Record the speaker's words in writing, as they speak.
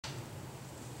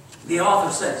The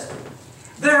author says,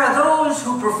 there are those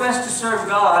who profess to serve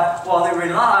God while they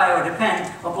rely or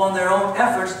depend upon their own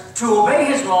efforts to obey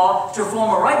His law, to form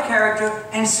a right character,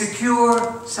 and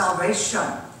secure salvation.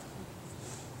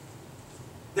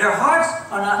 Their hearts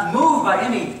are not moved by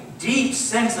any deep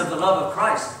sense of the love of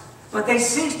Christ, but they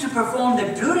cease to perform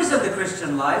the duties of the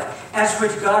Christian life as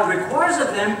which God requires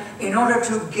of them in order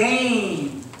to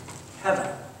gain heaven.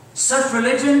 Such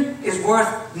religion is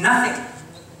worth nothing.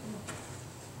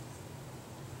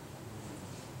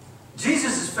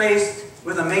 Jesus is faced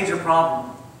with a major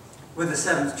problem with the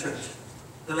seventh church,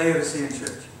 the Laodicean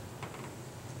church.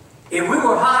 If we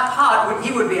were hot,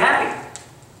 He would be happy.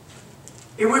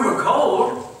 If we were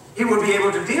cold, He would be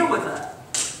able to deal with that.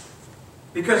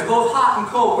 Because both hot and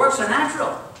cold works are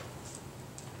natural.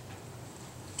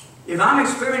 If I'm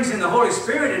experiencing the Holy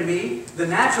Spirit in me, the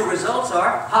natural results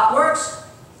are hot works.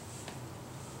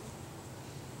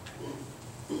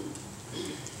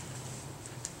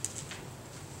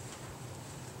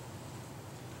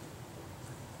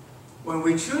 When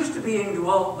we choose to be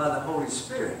indwelt by the Holy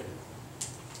Spirit,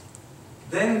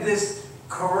 then this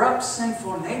corrupt,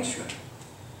 sinful nature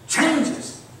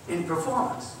changes in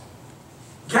performance.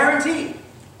 Guaranteed.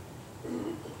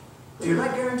 Do you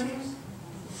like guarantees?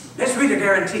 Let's read a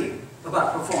guarantee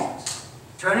about performance.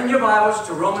 Turn in your Bibles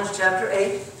to Romans chapter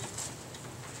 8.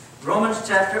 Romans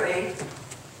chapter 8.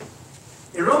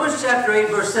 In Romans chapter 8,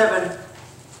 verse 7,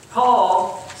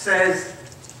 Paul says,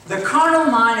 the carnal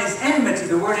mind is enmity.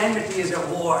 The word enmity is at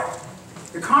war.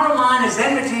 The carnal mind is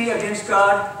enmity against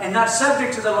God and not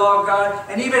subject to the law of God.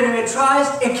 And even if it tries,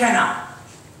 it cannot.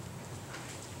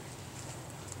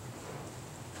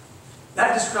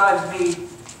 That describes me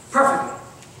perfectly.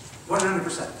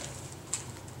 100%.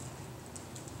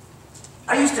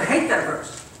 I used to hate that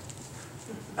verse.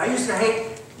 I used to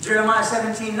hate Jeremiah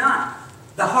 17:9.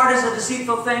 The heart is a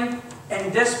deceitful thing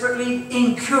and desperately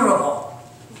incurable.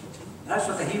 That's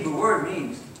what the Hebrew word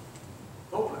means.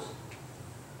 Hopeless.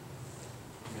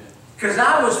 Because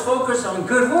I was focused on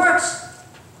good works.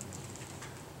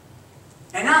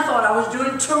 And I thought I was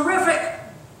doing terrific.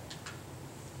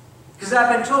 Because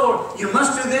I've been told, you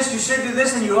must do this, you should do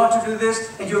this, and you ought to do this,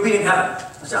 and you'll be in heaven.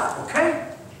 I said,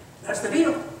 okay, that's the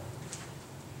deal.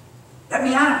 Let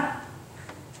me out of it.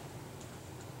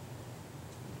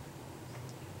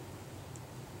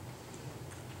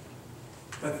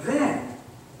 But then,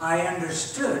 I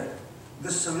understood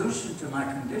the solution to my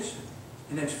condition.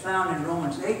 And it's found in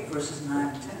Romans 8, verses 9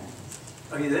 and 10.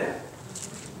 Are you there?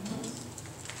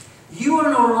 You are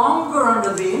no longer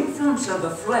under the influence of the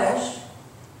flesh,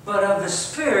 but of the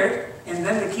Spirit, and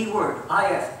then the key word,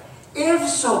 if. If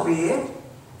so be it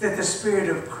that the Spirit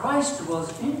of Christ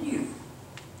dwells in you.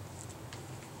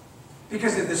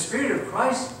 Because if the Spirit of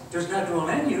Christ does not dwell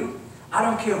in you, I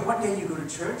don't care what day you go to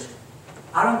church.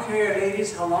 I don't care,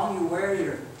 ladies, how long you wear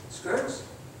your skirts.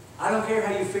 I don't care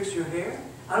how you fix your hair.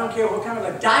 I don't care what kind of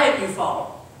a diet you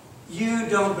follow. You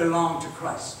don't belong to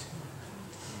Christ.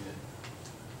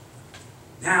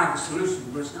 Now the solution,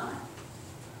 verse 9.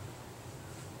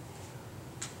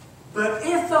 But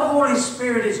if the Holy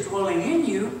Spirit is dwelling in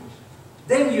you,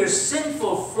 then your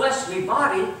sinful fleshly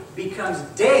body becomes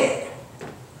dead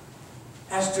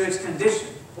as to its condition.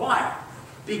 Why?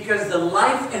 Because the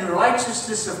life and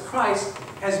righteousness of Christ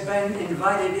has been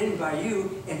invited in by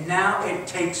you, and now it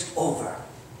takes over.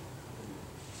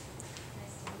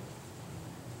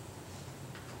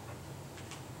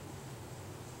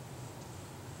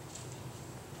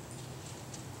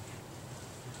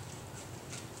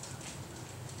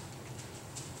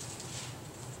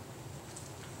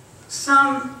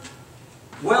 Some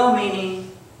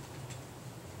well-meaning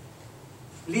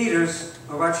leaders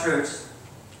of our church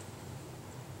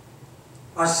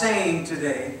are saying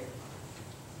today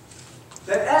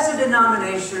that as a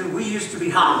denomination, we used to be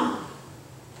hot.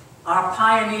 Our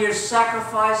pioneers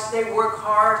sacrificed, they worked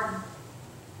hard.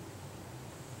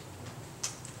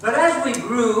 But as we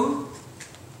grew,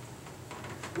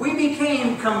 we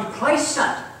became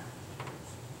complacent.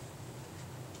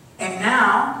 And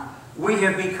now we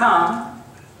have become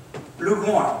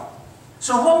lukewarm.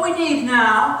 So what we need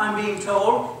now, I'm being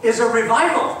told, is a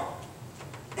revival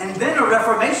and then a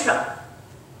reformation.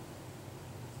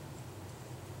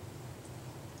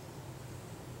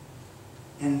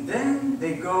 And then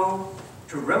they go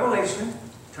to Revelation,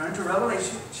 turn to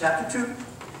Revelation chapter 2,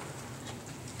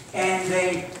 and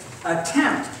they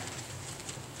attempt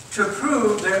to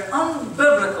prove their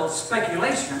unbiblical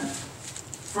speculation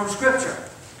from Scripture.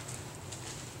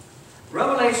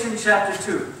 Revelation chapter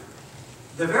 2.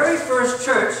 The very first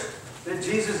church that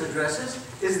Jesus addresses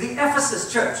is the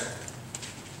Ephesus church.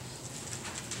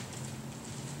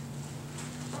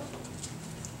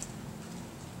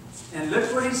 And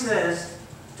look what he says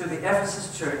to the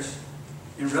Ephesus church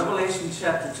in Revelation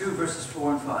chapter 2, verses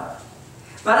 4 and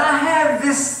 5. But I have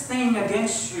this thing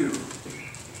against you,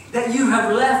 that you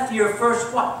have left your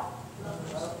first what?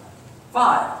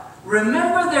 5.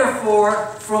 Remember therefore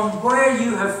from where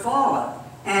you have fallen,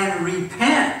 and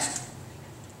repent,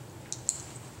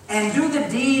 and do the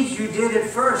deeds you did at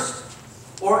first,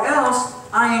 or else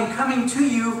I am coming to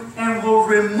you and will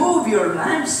remove your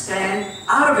lampstand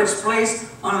out of its place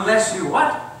unless you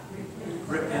what?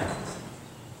 Repent.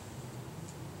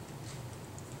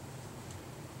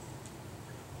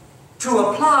 To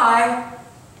apply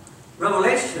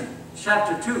Revelation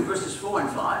chapter 2, verses 4 and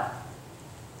 5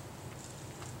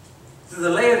 to the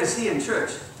Laodicean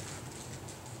church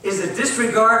is a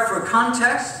disregard for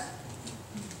context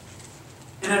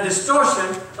and a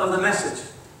distortion of the message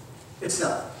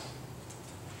itself.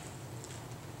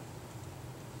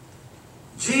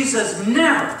 Jesus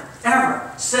never,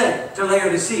 ever said to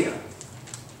Laodicea,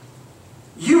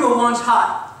 you were once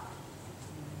hot,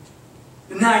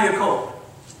 and now you're cold.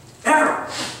 Ever.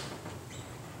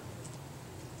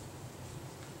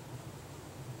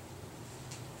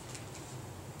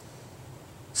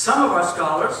 Some of our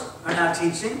scholars are now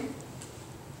teaching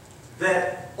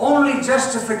that only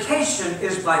justification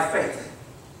is by faith.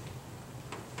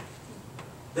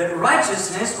 That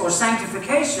righteousness or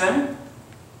sanctification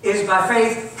is by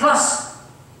faith plus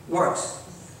works.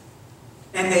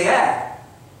 And they add,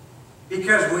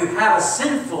 because we have a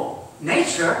sinful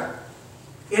nature,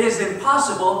 it is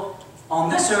impossible on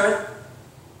this earth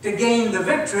to gain the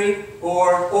victory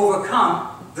or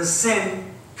overcome the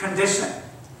sin condition.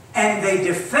 And they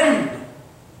defend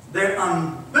their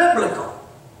unbiblical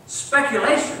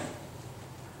speculation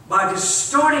by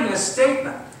distorting a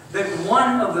statement that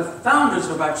one of the founders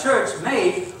of our church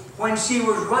made when she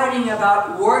was writing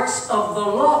about works of the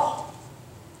law.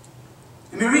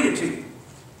 Let me read it to you.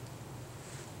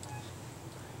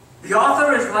 The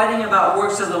author is writing about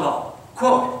works of the law.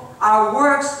 Quote, our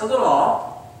works of the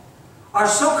law are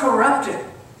so corrupted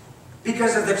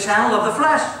because of the channel of the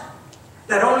flesh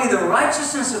that only the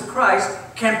righteousness of Christ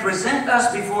can present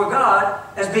us before God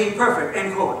as being perfect,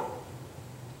 end quote.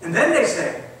 And then they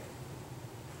say,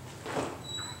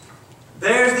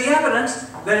 there's the evidence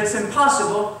that it's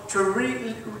impossible to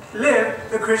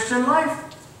live the Christian life.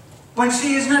 When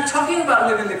she is not talking about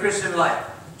living the Christian life.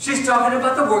 She's talking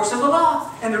about the works of the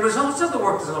law and the results of the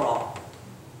works of the law.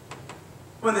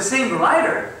 When the same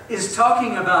writer is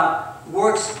talking about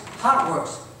works, hot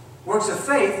works, works of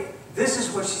faith, this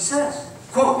is what she says.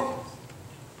 Quote,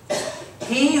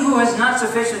 he who has not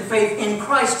sufficient faith in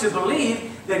Christ to believe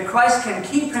that Christ can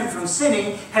keep him from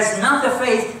sinning has not the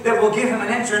faith that will give him an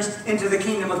entrance into the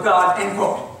kingdom of God, end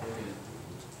quote.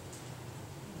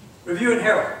 Review and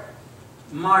Herald,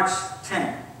 March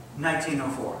 10,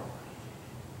 1904.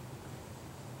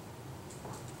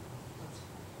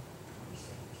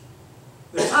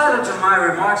 The title to my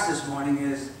remarks this morning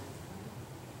is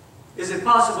it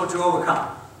possible to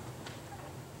overcome?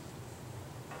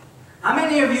 How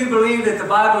many of you believe that the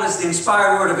Bible is the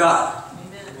inspired Word of God?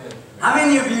 Amen. How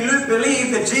many of you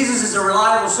believe that Jesus is a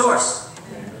reliable source?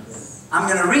 Amen. I'm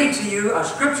going to read to you a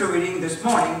scripture reading this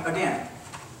morning again.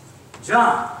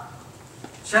 John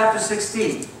chapter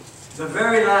 16, the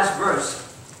very last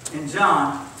verse in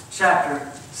John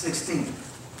chapter 16.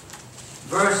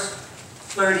 Verse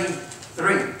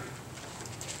 33.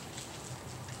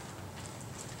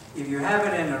 If you have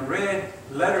it in a red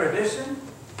letter edition,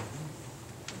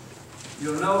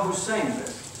 you'll know who's saying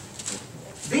this.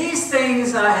 These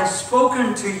things I have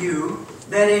spoken to you,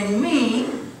 that in me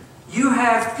you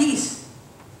have peace.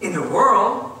 In the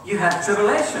world you have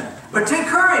tribulation. But take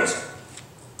courage.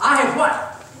 I have what?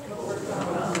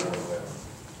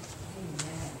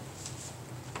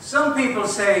 Some people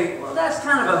say, well, that's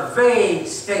kind of a vague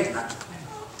statement.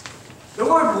 The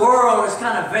word world is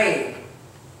kind of vague.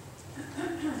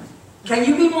 Can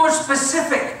you be more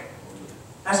specific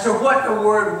as to what the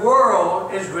word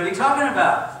world is really talking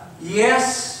about?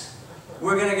 Yes,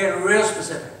 we're going to get real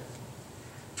specific.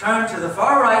 Turn to the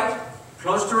far right,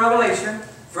 close to Revelation,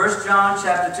 1 John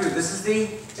chapter 2. This is the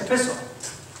epistle.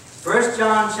 1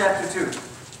 John chapter 2.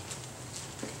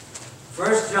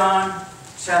 1 John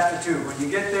chapter 2. When you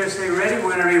get there, say ready.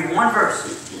 We're going to read one verse.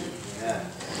 Yeah.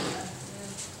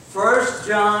 1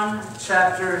 John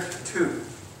chapter 2.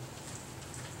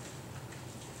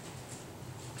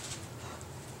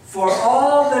 For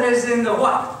all that is in the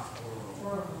what?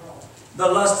 The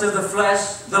lust of the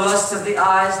flesh, the lust of the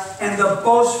eyes, and the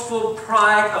boastful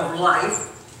pride of life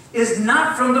is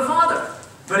not from the Father,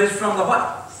 but is from the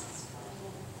what?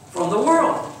 From the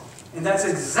world. And that's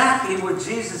exactly what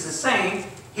Jesus is saying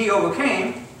he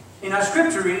overcame in our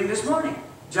scripture reading this morning.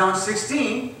 John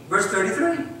 16, verse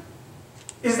 33.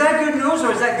 Is that good news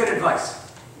or is that good advice?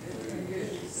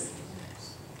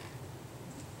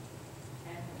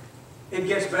 It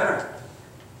gets better.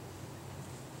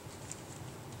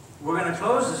 We're going to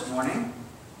close this morning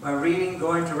by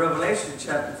going to Revelation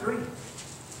chapter 3.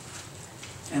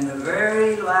 And the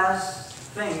very last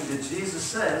thing that Jesus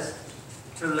says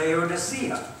to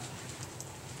Laodicea.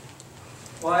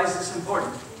 Why is this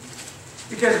important?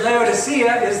 Because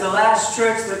Laodicea is the last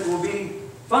church that will be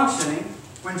functioning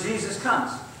when Jesus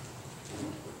comes.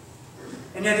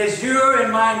 And it is your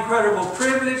and my incredible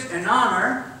privilege and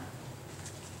honor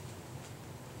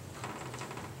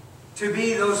to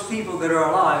be those people that are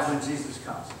alive when Jesus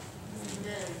comes.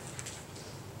 Amen.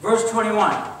 Verse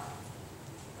 21.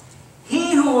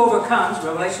 He who overcomes,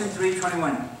 Revelation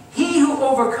 3:21, he who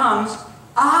overcomes,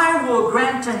 I will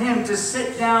grant to him to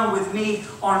sit down with me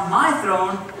on my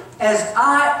throne, as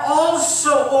I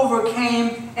also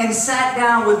overcame and sat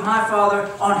down with my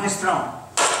Father on his throne.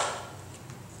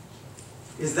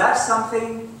 Is that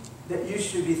something that you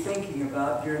should be thinking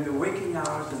about during the waking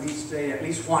hours of each day at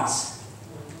least once?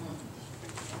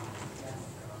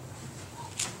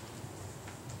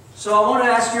 So I want to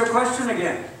ask you a question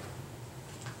again.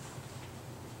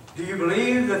 Do you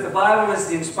believe that the Bible is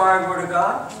the inspired Word of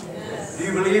God? Yes. Do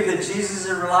you believe that Jesus is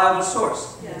a reliable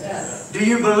source? Yes. Do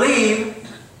you believe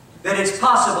that it's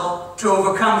possible to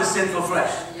overcome the sinful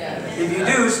flesh? Yes. If you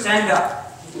do, stand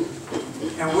up.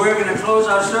 And we're going to close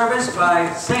our service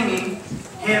by singing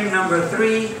hymn number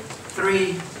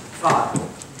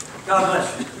 335. God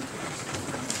bless you.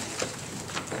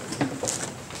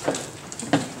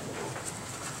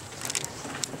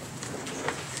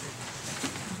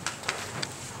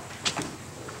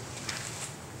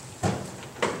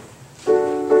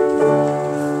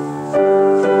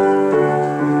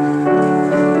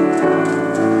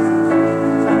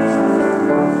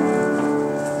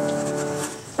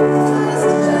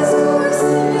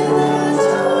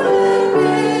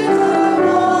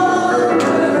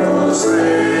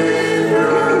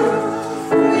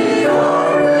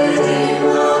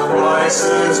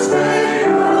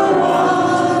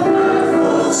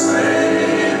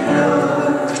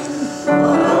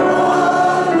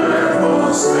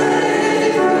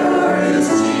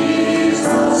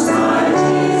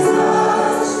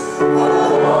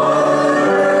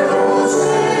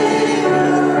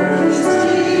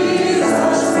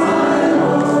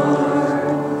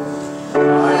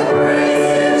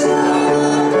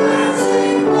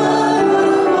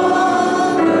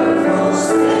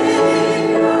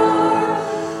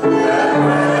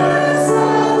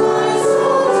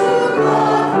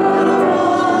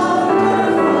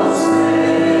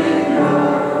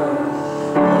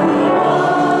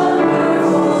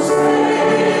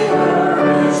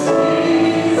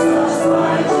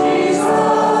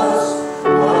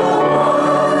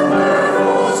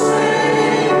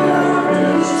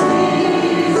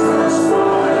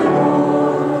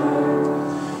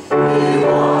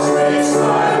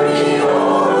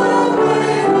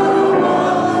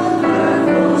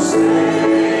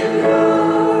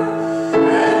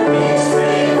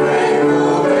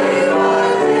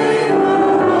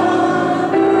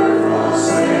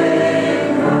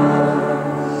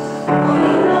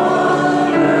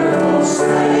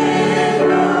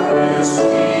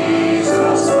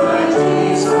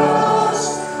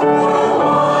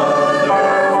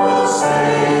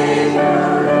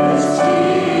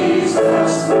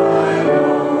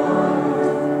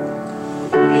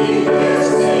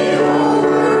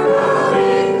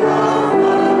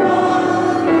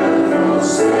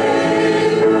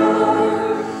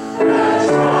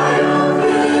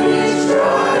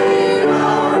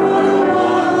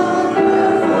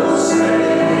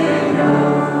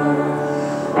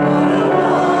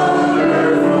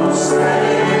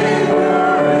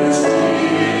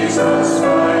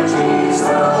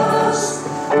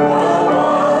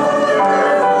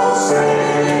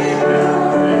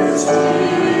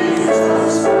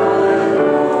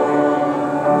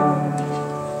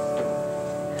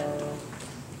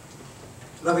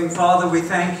 Father, we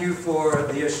thank you for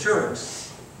the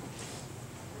assurance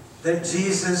that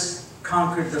Jesus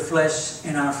conquered the flesh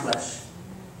in our flesh.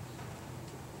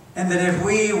 And that if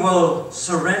we will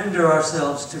surrender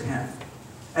ourselves to Him,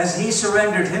 as He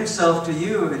surrendered Himself to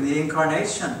you in the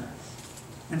incarnation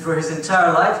and for His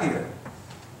entire life here,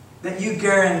 that you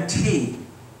guarantee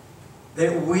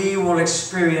that we will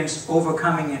experience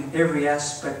overcoming in every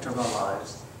aspect of our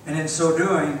lives. And in so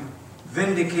doing,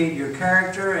 vindicate your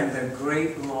character and the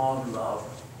great law of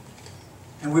love.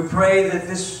 And we pray that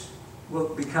this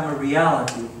will become a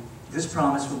reality. This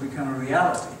promise will become a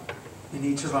reality in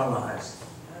each of our lives.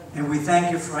 And we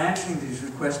thank you for answering these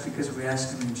requests because we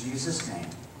ask them in Jesus' name.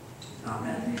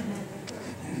 Amen.